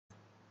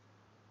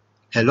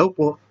Hello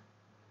po!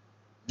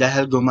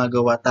 Dahil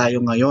gumagawa tayo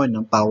ngayon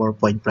ng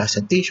PowerPoint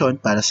presentation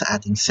para sa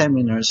ating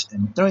seminars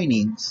and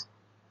trainings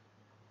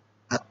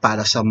at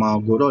para sa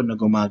mga guro na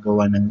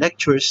gumagawa ng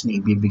lectures na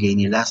ibibigay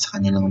nila sa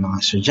kanilang mga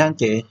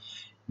estudyante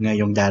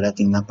ngayong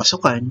darating na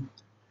pasukan,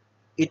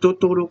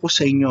 ituturo ko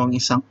sa inyo ang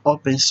isang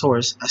open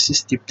source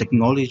assistive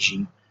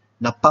technology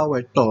na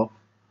PowerTalk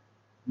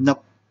na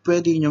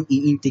pwede nyong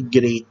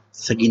i-integrate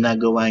sa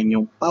ginagawa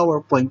nyong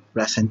PowerPoint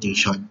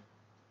presentation.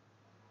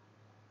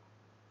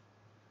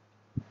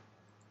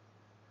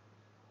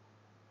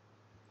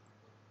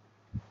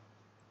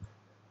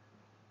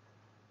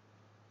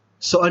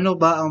 So ano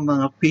ba ang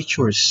mga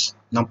features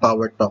ng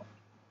PowerTalk?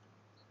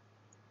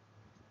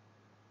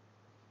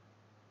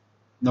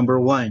 Number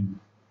 1,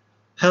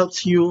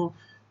 helps you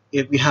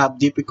if you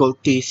have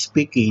difficulty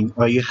speaking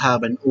or you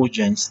have an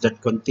audience that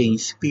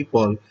contains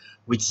people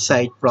with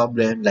sight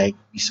problem like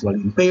visual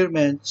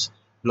impairments,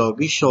 low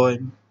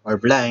vision, or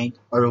blind,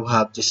 or who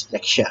have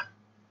dyslexia.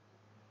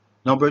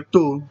 Number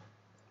 2,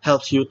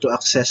 helps you to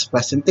access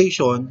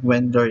presentation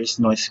when there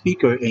is no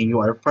speaker and you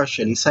are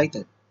partially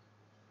sighted.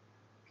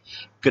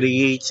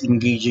 Creates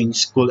engaging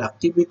school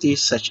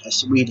activities such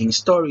as reading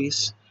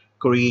stories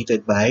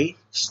created by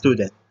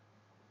students.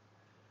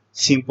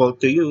 Simple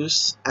to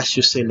use as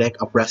you select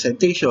a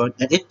presentation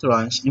and it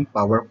runs in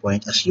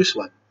PowerPoint as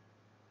usual.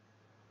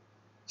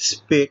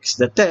 Speaks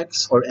the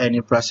text or any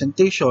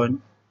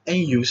presentation and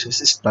uses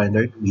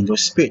standard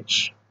Windows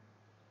speech.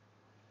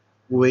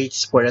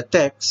 Waits for a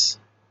text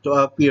to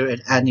appear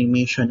and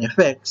animation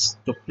effects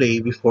to play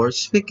before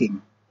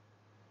speaking.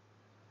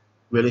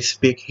 Will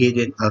speak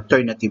hidden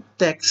alternative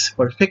text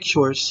for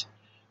pictures,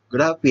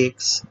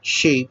 graphics,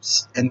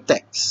 shapes, and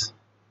text.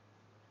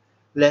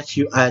 Lets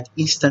you add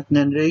instant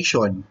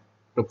narration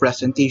to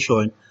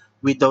presentation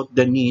without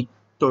the need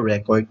to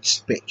record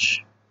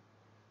speech.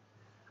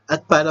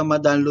 At para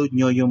ma-download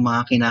nyo yung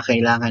mga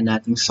kinakailangan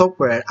nating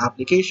software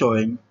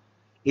application,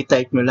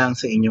 i-type nyo lang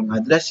sa inyong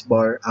address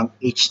bar ang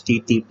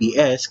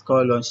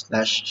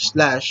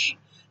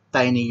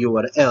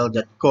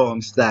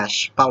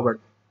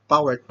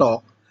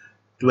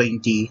https://tinyurl.com/powertalk2020.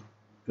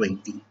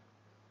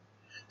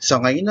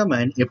 So ngayon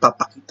naman,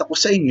 ipapakita ko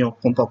sa inyo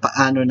kung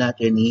paano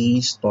natin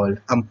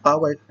i-install ang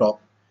PowerTalk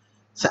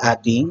sa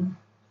ating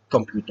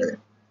computer.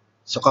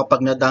 So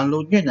kapag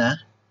na-download nyo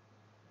na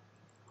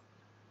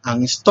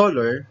ang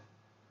installer,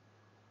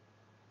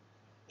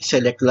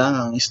 select lang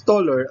ang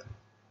installer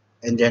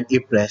and then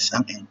i-press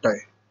ang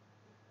enter.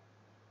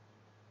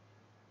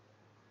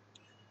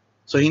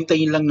 So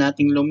hintayin lang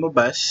nating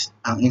lumabas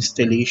ang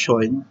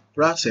installation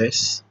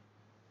process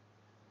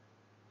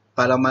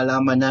para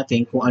malaman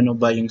natin kung ano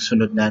ba yung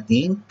sunod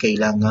natin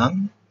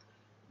kailangang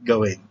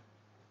gawin.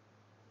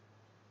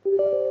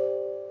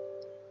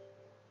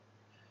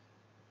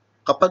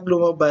 Kapag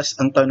lumabas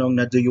ang tanong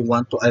na do you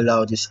want to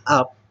allow this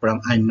app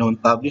from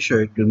unknown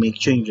publisher to make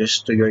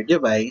changes to your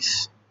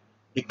device,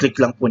 i-click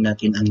lang po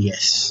natin ang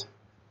yes.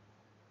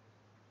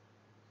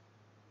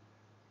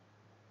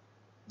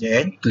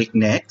 Then, click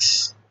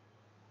next.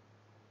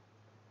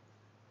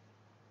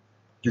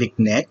 Click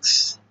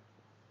next.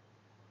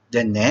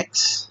 Then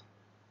next.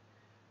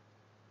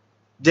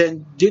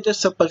 Then, dito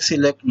sa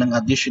pag-select ng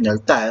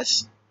additional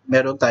task,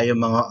 meron tayong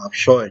mga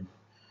option.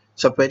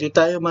 So, pwede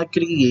tayo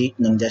mag-create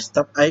ng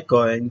desktop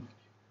icon,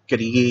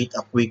 create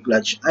a quick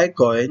launch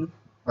icon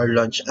or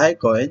launch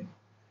icon,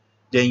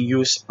 then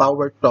use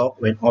PowerTalk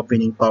when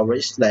opening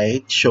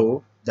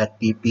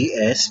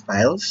PowerSlideshow.pps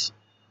files,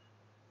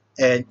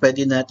 and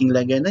pwede nating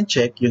lagyan ng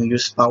check yung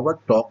use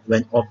PowerTalk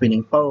when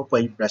opening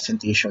PowerPoint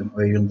presentation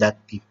or yung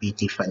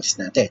 .ppt files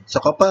natin. So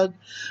kapag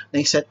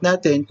na-set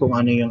natin kung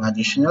ano yung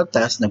additional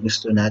task na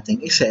gusto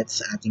nating iset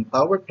sa ating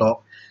PowerTalk,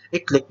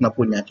 i-click na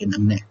po natin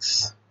ang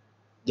next.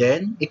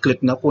 Then,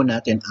 i-click na po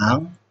natin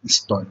ang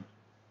install.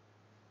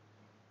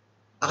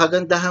 Ang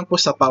kagandahan po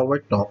sa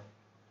PowerTalk,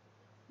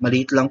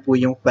 maliit lang po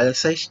yung file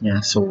size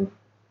niya, so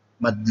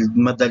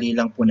madali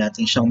lang po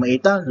natin siyang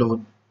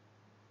mai-download,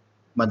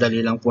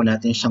 madali lang po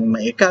natin siyang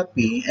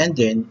mai-copy, and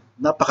then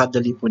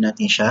napakadali po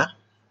natin siya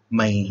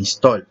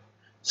mai-install.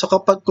 So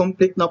kapag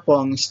complete na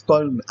po ang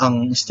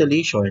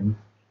installation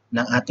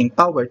ng ating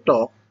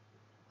PowerTalk,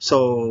 so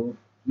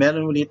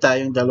meron ulit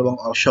tayong dalawang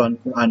option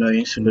kung ano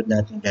yung sunod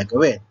natin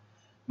gagawin.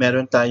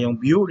 Meron tayong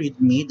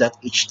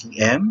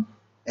viewreadme.htm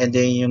and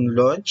then yung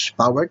launch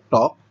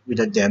PowerTalk with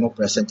a demo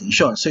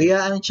presentation. So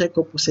i-uncheck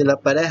ko po sila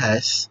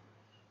parehas.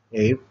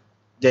 Okay.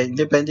 Then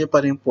depende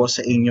pa rin po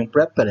sa inyong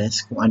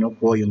preference kung ano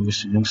po yung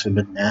gusto yung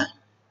sunod na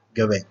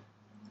gawin.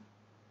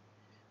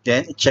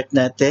 Then i-check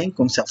natin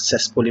kung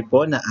successfully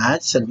po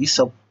na-add sa list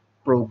of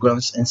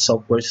programs and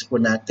softwares po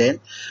natin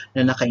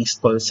na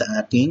naka-install sa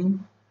ating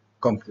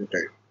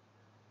computer.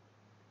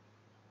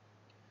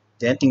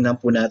 Then, tingnan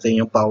po natin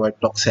yung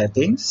PowerTalk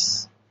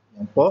settings.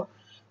 Yan po.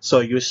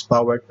 So, use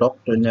PowerTalk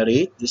to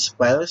narrate these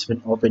files when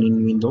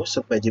opening Windows.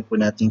 So, pwede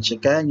po natin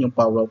checkan yung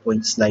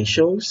PowerPoint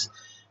slideshows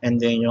and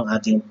then yung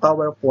ating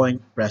PowerPoint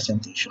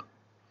presentation.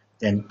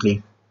 Then,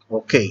 click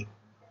OK.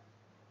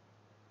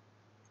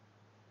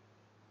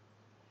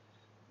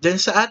 Then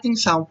sa ating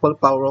sample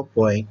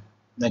PowerPoint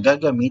na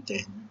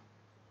gagamitin,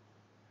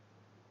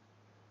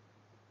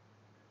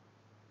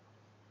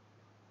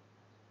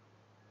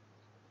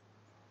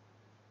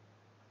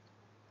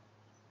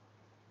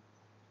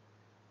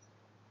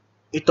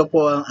 ito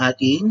po ang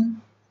ating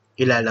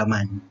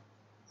ilalaman.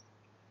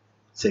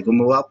 So,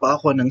 gumawa pa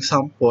ako ng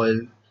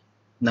sample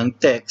ng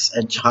text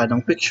at saka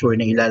ng picture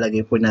na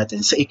ilalagay po natin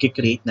sa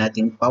i-create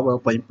nating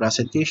PowerPoint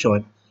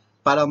presentation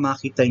para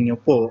makita nyo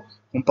po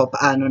kung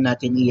paano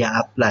natin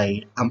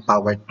i-apply ang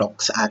PowerTalk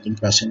sa ating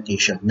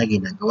presentation na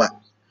ginagawa.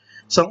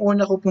 So, ang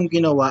una ko pong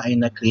ginawa ay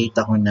na-create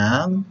ako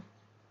ng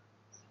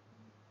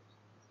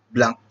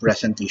blank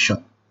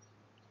presentation.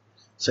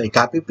 So,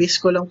 i-copy-paste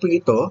ko lang po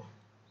ito.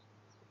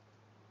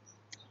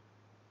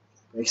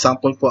 For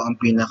example po, ang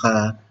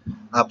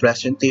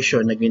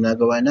presentation na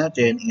ginagawa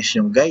natin is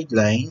yung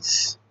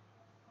guidelines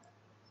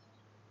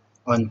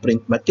on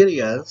print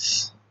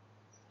materials,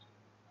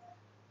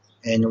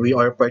 and we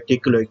are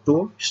particular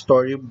to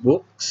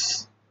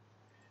storybooks,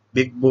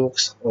 big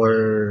books,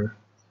 or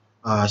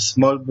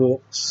small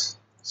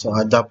books. So,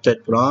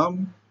 adapted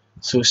from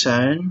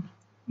Susan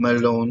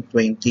Malone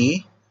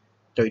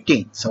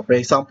 2013. So, for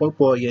example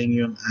po, yan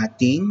yung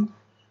ating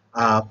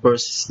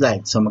first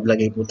slide. So,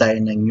 maglagay po tayo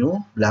ng new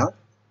blank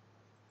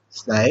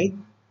slide.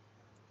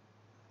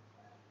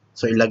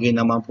 So, ilagay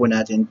naman po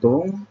natin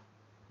itong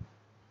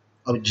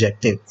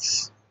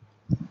objectives.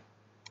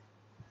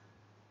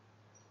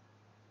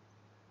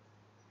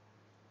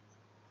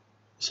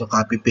 So,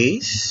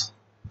 copy-paste.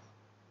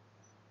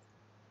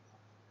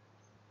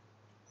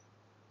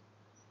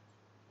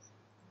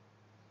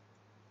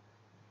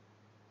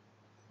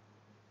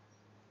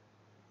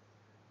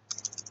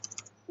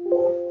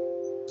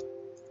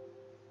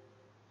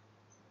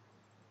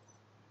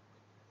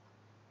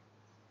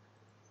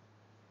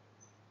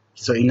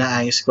 So,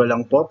 inaayos ko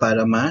lang po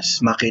para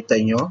mas makita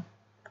nyo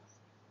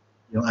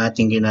yung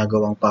ating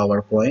ginagawang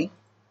PowerPoint.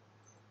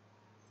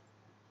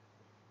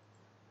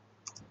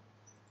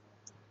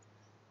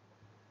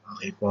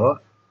 Okay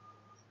po.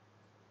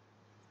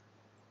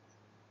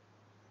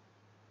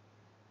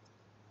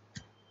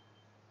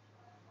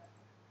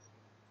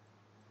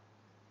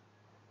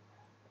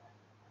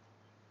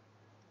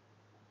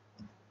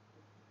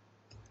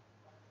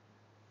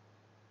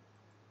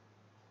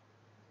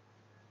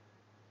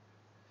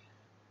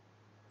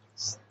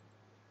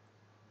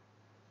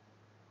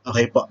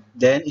 Okay po.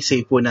 Then,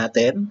 isave po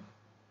natin.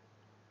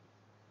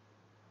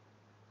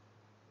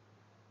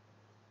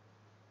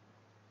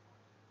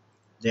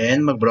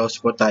 Then, mag-browse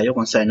po tayo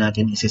kung saan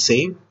natin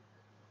isi-save.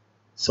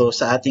 So,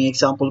 sa ating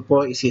example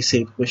po,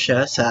 isi-save ko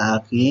siya sa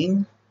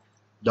aking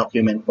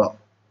document po.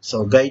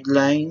 So,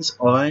 guidelines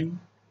on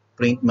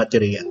print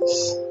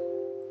materials.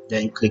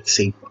 Then, click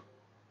save po.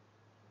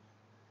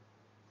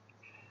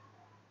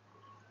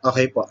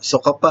 Okay po.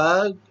 So,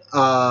 kapag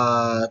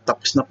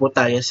tapos na po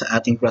tayo sa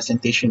ating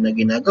presentation na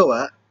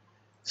ginagawa,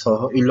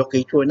 so,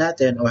 i-locate po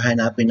natin o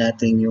hanapin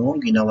natin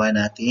yung ginawa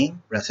nating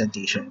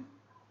presentation.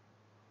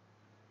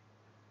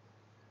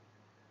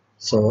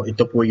 So,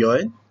 ito po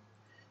yun.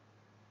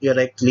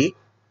 I-right click.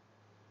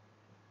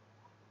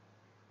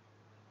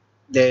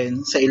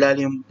 Then, sa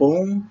ilalim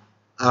po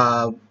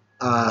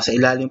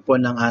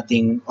ng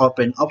ating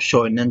open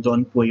option,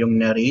 nandoon po yung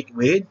narrate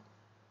with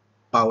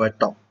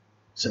PowerTalk.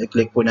 So,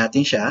 i-click po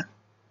natin siya.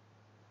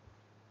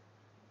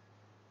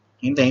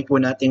 Hintayin po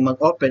natin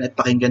mag-open at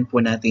pakinggan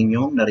po natin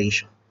yung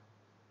narration.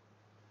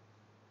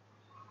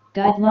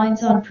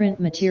 Guidelines on print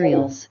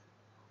materials.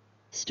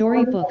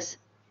 Storybooks,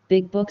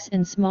 big books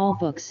and small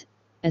books,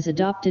 as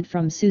adopted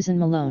from Susan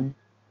Malone,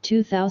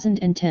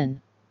 2010.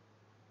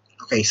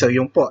 Okay, so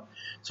yun po.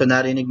 So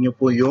narinig nyo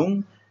po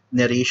yung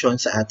narration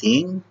sa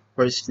ating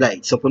first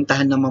slide. So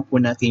puntahan naman po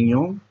natin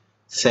yung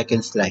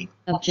second slide.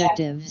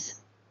 Objectives.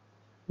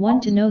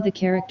 1. To know the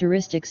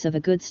characteristics of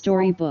a good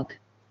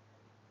storybook.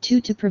 2.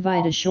 To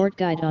provide a short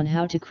guide on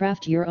how to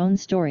craft your own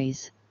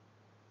stories.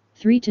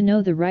 3. To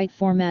know the right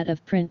format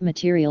of print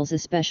materials,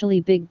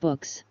 especially big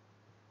books.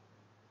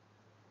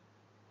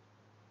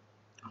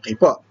 Okay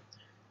po.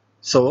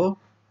 So,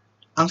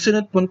 ang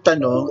sunod pong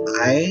tanong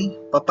ay,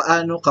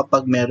 papaano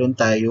kapag meron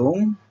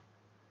tayong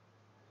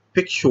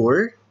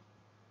picture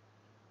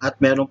at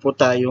meron po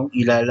tayong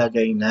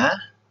ilalagay na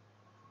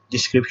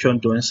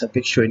description doon sa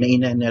picture na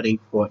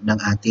ina-narrate po ng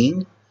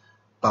ating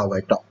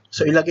PowerTalk.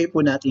 So, ilagay po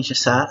natin siya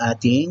sa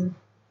ating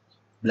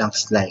blank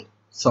slide.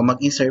 So,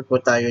 mag-insert po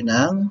tayo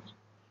ng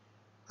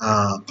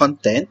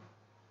content.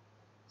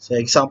 So,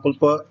 example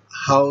po,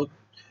 how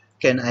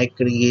can I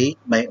create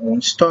my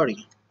own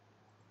story?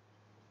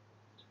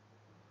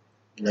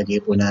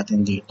 Ilagay po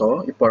natin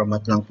dito.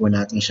 I-format lang po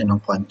natin siya ng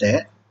konti.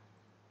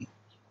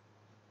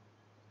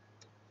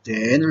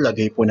 Then,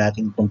 lagay po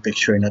natin itong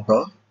picture na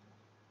to.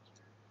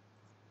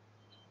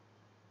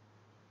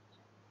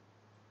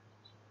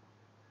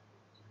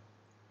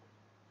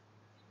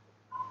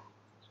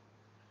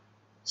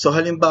 So,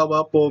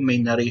 halimbawa po,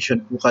 may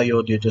narration po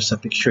kayo dito sa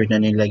picture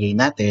na nilagay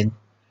natin.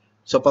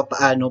 So,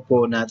 papaano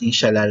po natin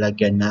siya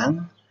lalagyan ng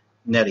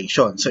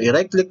narration? So,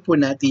 i-right click po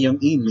natin yung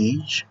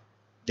image.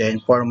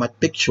 then format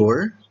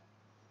picture,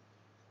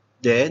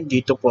 then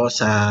dito po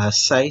sa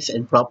size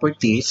and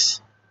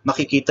properties,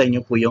 makikita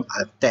nyo po yung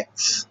alt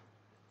text.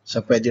 So,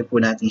 pwede po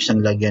natin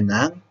siyang lagyan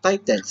ng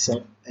title.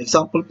 So,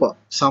 example po,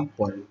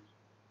 sample.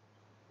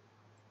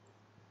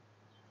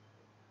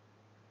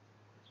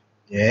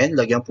 Then,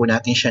 lagyan po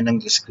natin siya ng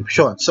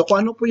description. So,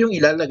 kung ano po yung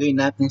ilalagay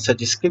natin sa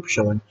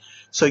description,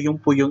 so yung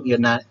po yung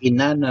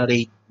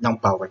ina-narrate ng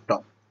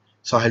PowerTalk.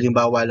 So,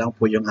 halimbawa lang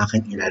po yung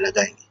aking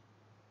ilalagay.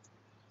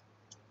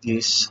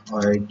 These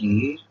are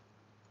the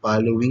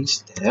following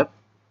steps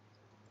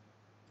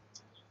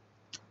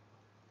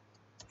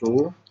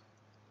to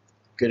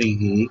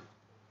create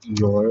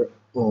your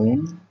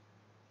own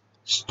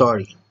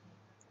story.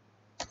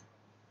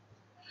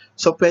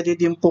 So, pwede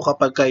din po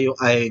kapag kayo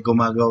ay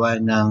gumagawa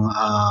ng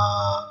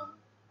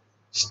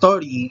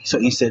story, so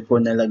instead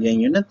po nalagyan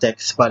nyo ng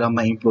text para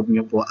ma-improve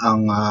nyo po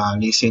ang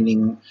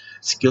listening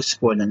skills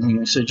po ng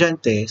inyong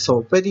estudyante.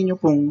 So, pwede nyo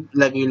pong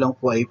lagay lang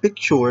po ay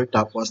picture,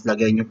 tapos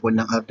lagay nyo po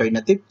ng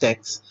alternative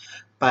text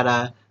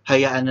para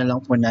hayaan na lang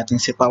po natin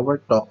si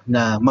PowerTalk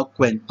na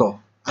magkwento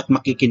at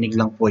makikinig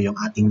lang po yung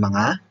ating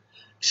mga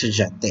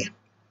estudyante.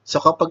 So,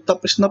 kapag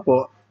tapos na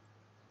po,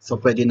 so,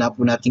 pwede na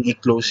po nating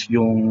i-close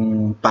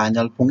yung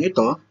panel pong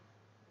ito.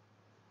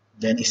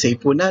 Then,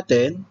 i-save po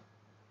natin.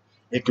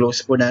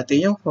 I-close po natin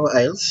yung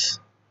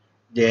files.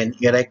 Then,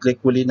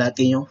 i-right-click ulit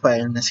natin yung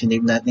file na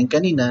sinave natin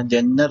kanina.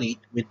 Then,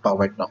 narrate with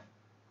PowerTalk.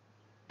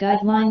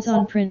 Guidelines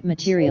on print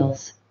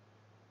materials.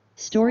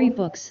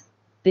 Storybooks,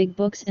 Big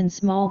Books and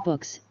Small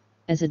Books,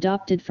 as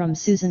adopted from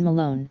Susan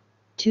Malone,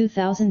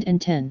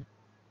 2010.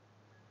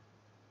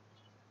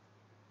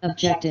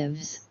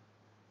 Objectives.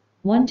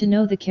 1. To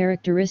know the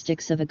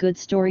characteristics of a good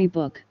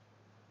storybook.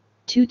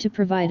 2. To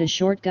provide a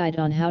short guide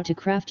on how to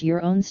craft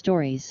your own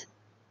stories.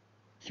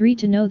 3.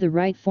 To know the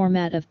right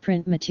format of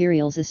print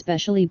materials,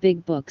 especially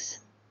big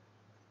books.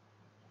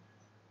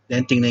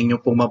 Then, tingnan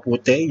nyo po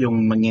maputi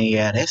yung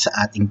mangyayari sa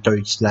ating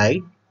third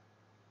slide.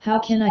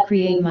 How can I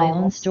create my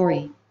own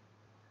story?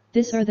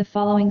 These are the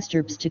following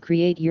steps to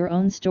create your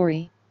own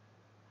story.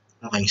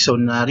 Okay, so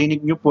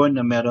narinig nyo po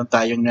na meron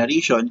tayong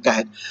narration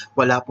kahit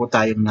wala po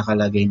tayong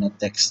nakalagay na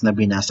text na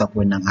binasa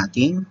po ng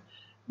ating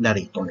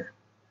narrator.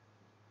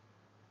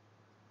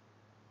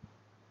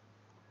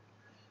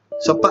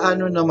 So,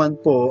 paano naman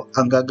po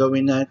ang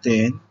gagawin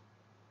natin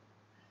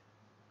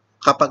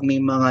kapag may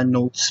mga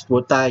notes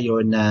po tayo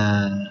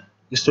na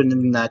gusto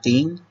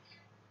nating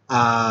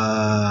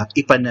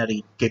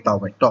ipanarrate kay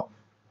PowerTalk?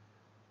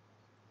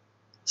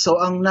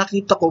 So, ang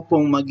nakita ko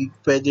pong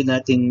pwede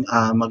nating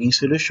maging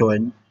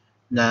solusyon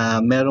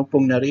na meron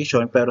pong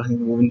narration pero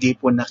hindi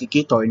po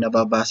nakikita or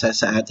nababasa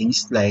sa ating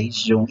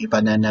slides yung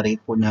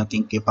ipananarrate po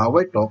natin kay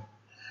PowerTalk.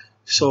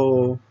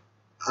 So,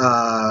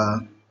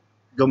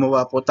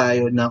 gumawa po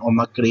tayo o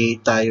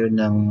mag-create tayo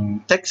ng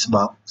text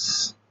box.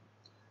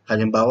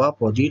 Halimbawa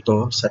po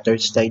dito sa third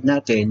slide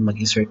natin,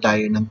 mag-insert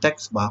tayo ng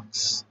text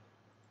box.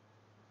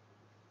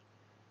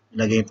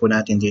 Ilagay po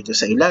natin dito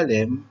sa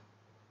ilalim.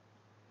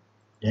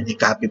 Then,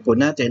 i-copy po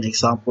natin.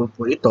 Example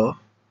po ito.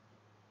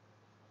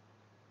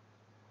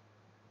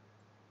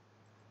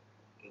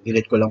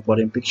 Delete ko lang po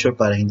rin picture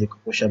para hindi ko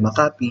po siya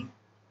makopy.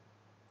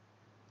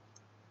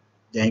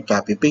 Then,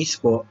 copy-paste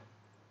po.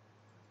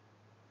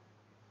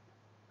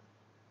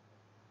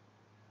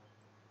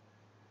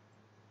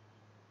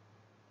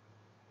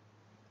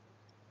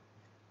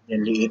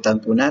 Then,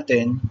 liitan po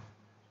natin.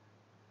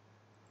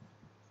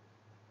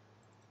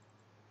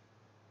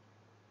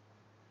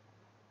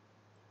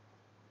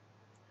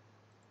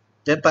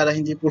 Then, para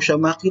hindi po siya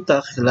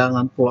makita,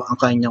 kailangan po ang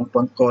kanyang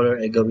font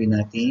color ay gawin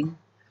natin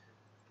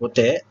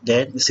puti.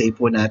 Then, save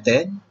po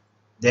natin.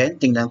 Then,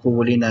 tingnan po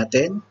uli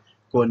natin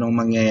kung anong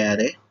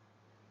mangyayari.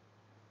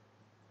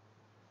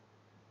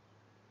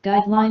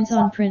 Guidelines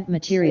on print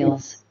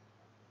materials.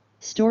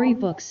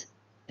 Storybooks,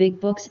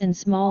 Big Books and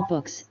Small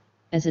Books,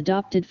 as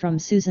adopted from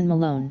Susan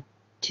Malone,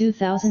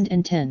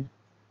 2010.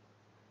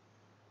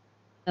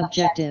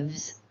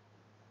 Objectives.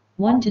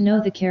 1. To know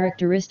the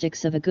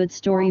characteristics of a good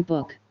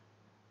storybook.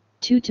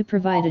 2. To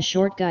provide a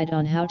short guide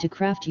on how to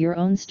craft your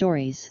own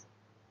stories.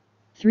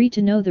 3.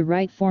 To know the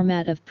right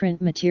format of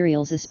print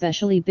materials,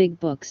 especially big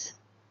books.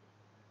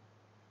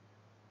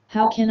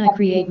 How can I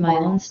create my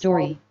own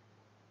story?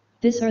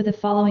 These are the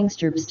following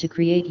steps to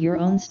create your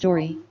own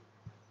story.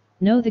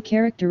 Know the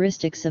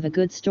characteristics of a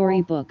good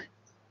storybook.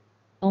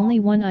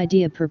 Only one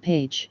idea per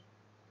page.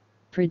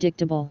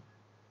 Predictable.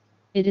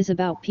 It is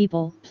about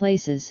people,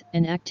 places,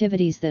 and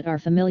activities that are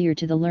familiar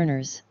to the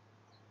learners.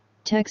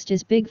 Text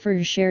is big for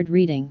shared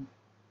reading.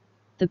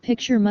 The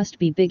picture must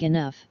be big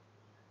enough.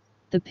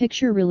 The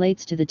picture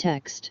relates to the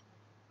text.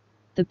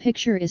 The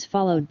picture is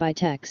followed by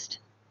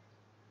text.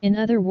 In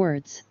other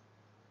words,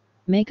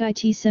 make it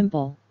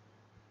simple.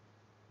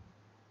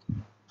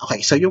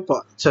 Okay, so yun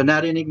po. So,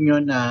 narinig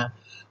nyo na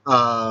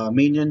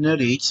may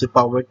narrate si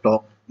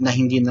PowerTalk na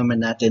hindi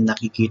naman natin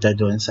nakikita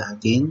doon sa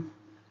ating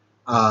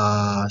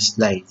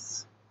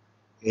slides.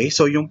 Okay,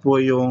 so yun po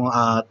yung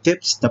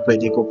tips na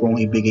pwede ko pong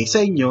ibigay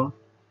sa inyo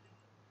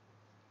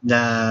na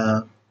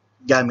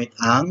gamit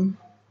ang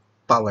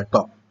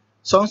PowerTalk.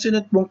 So ang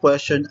sunod pong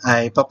question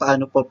ay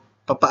papaano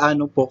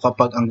po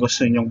kapag ang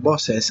gusto ninyong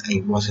boses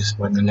ay boses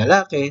po ng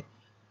lalaki,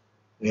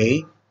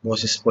 okay?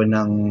 Boses po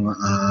ng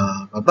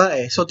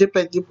babae. So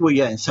depende po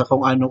yan sa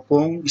kung ano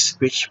pong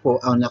speech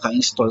po ang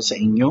naka-install sa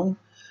inyong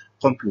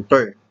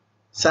computer.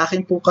 Sa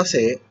akin po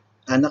kasi,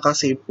 ang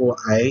nakasave po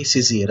ay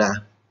si Zira.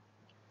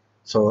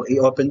 So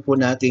i-open po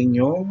natin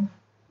yung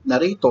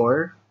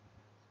narrator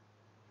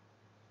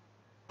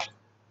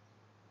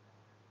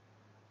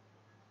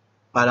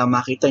para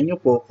makita nyo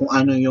po kung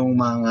ano yung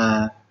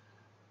mga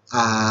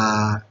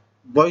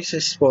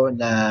voices po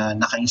na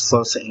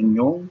naka-install sa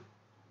inyong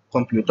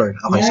computer.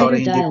 Okay,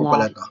 sorry, Narrator hindi po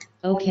pala dialog. to.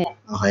 Okay.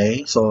 Okay,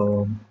 so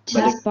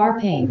Taskbar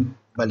pane.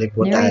 balik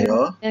po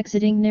Narrator. tayo.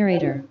 Exiting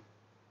narrator.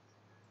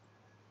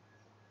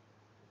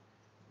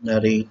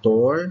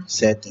 Narrator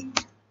setting.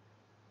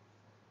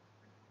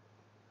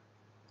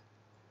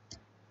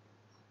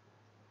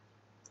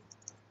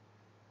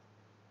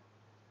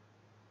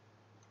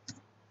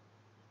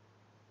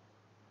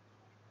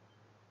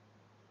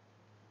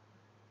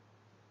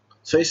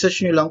 So,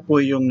 isearch nyo lang po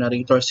yung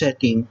narrator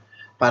setting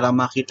para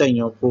makita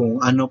nyo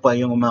kung ano pa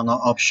yung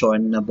mga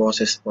option na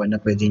boses po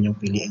na pwede nyo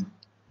piliin.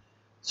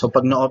 So,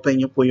 pag na-open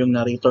nyo po yung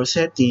narrator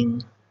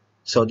setting,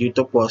 so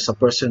dito po sa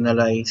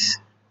personalized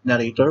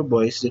narrator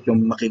voice, dito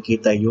yung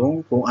makikita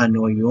yung kung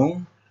ano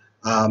yung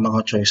mga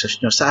choices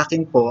nyo. Sa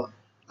akin po,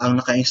 ang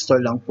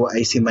naka-install lang po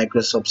ay si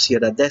Microsoft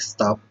Sierra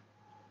Desktop.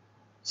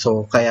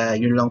 So, kaya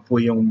yun lang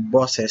po yung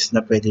boses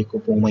na pwede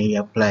ko pong may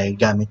apply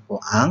gamit po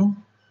ang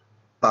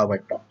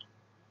PowerTalk.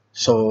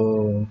 So,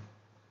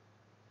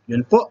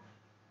 yun po.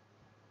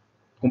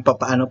 Kung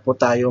paano po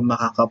tayo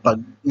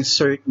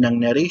makakapag-insert ng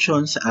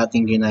narration sa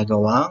ating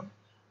ginagawang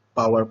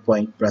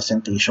PowerPoint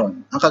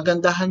presentation. Ang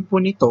kagandahan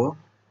po nito,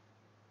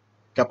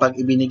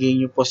 kapag ibinigay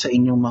nyo po sa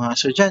inyong mga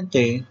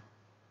estudyante,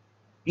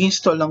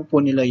 install lang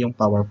po nila yung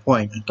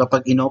PowerPoint. At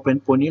kapag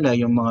inopen po nila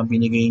yung mga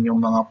binigay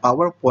nyong mga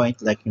PowerPoint,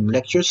 like yung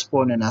lectures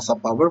po na nasa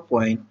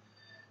PowerPoint,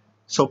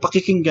 so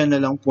pakikinggan na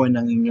lang po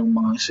ng inyong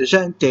mga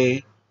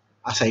estudyante,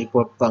 aside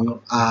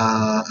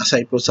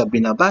po sa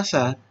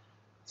binabasa,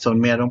 so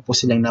meron po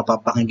silang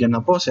napapakinggan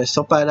na boses,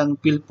 so parang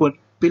feel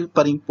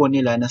pa rin po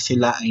nila na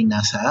sila ay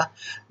nasa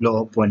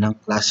loob po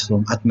ng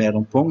classroom at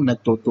meron pong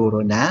nagtuturo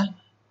na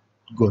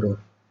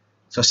guro.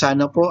 So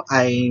sana po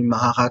ay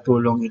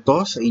makakatulong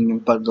ito sa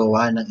inyong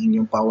paggawa ng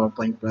inyong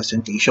PowerPoint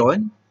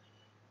presentation.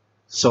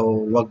 So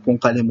wag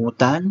pong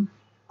kalimutan,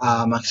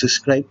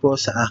 mag-subscribe po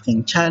sa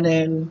aking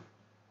channel.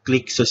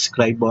 Click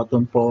subscribe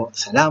button po.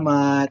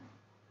 Salamat!